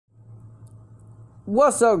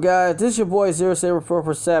What's up, guys? This is your boy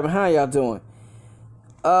 07447. How y'all doing?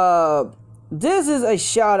 This is a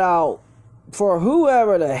shout out for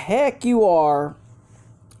whoever the heck you are.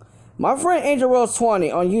 My friend Angel Rose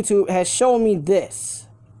 20 on YouTube has shown me this.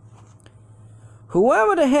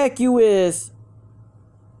 Whoever the heck you is,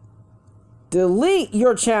 delete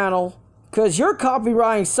your channel because you're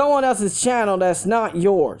copyrighting someone else's channel that's not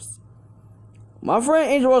yours. My friend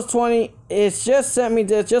Angel Rose 20 is just sent me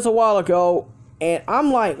this just a while ago, and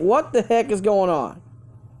I'm like, what the heck is going on?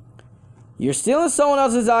 You're stealing someone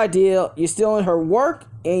else's idea, you're stealing her work,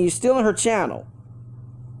 and you're stealing her channel.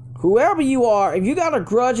 Whoever you are, if you got a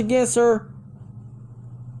grudge against her,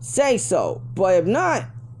 say so. But if not,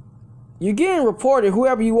 you're getting reported,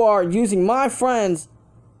 whoever you are, using my friend's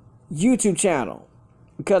YouTube channel.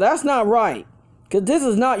 Because that's not right. Because this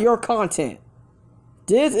is not your content.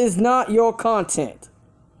 This is not your content.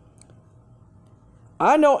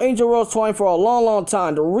 I know Angel Rose 20 for a long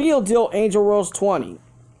time. The real deal Angel Rose 20.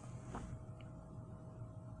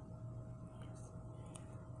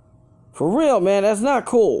 For real, man, that's not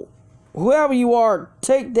cool. Whoever you are,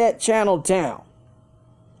 take that channel down.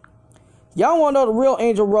 Y'all want to know the real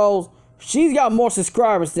Angel Rose? She's got more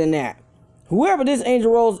subscribers than that. Whoever this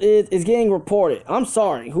Angel Rose is getting reported. I'm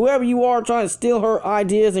sorry. Whoever you are trying to steal her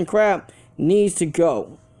ideas and crap needs to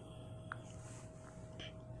go.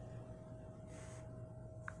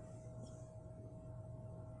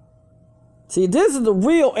 See, this is the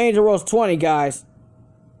real Angel Rose 20, guys.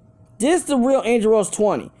 This is the real Angel Rose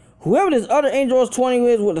 20. Whoever this other Angel Rose 20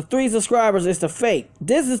 is with the 3 subscribers is the fake.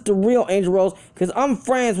 This is the real Angel Rose because I'm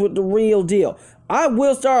friends with the real deal. I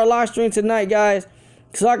will start a live stream tonight, guys,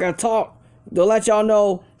 because I can talk to let y'all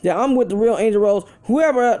know that I'm with the real Angel Rose.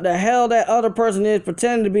 Whoever the hell that other person is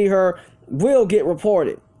pretending to be her will get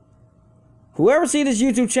reported. Whoever see this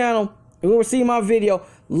YouTube channel, whoever see my video,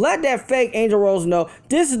 let that fake Angel Rose know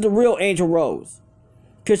this is the real Angel Rose.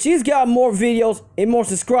 Because she's got more videos and more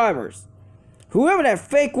subscribers. Whoever that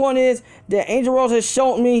fake one is that Angel Rose has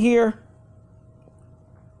shown me here,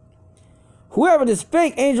 whoever this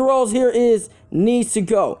fake Angel Rose here is, needs to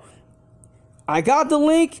go. I got the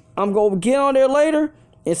link. I'm going to get on there later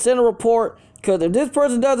and send a report. Because if this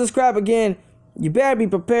person does this crap again, you better be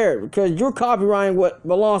prepared. Because you're copyrighting what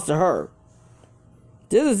belongs to her.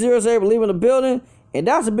 This is Zero Saber leaving the building. And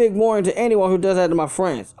that's a big warning to anyone who does that to my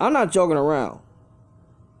friends. I'm not joking around.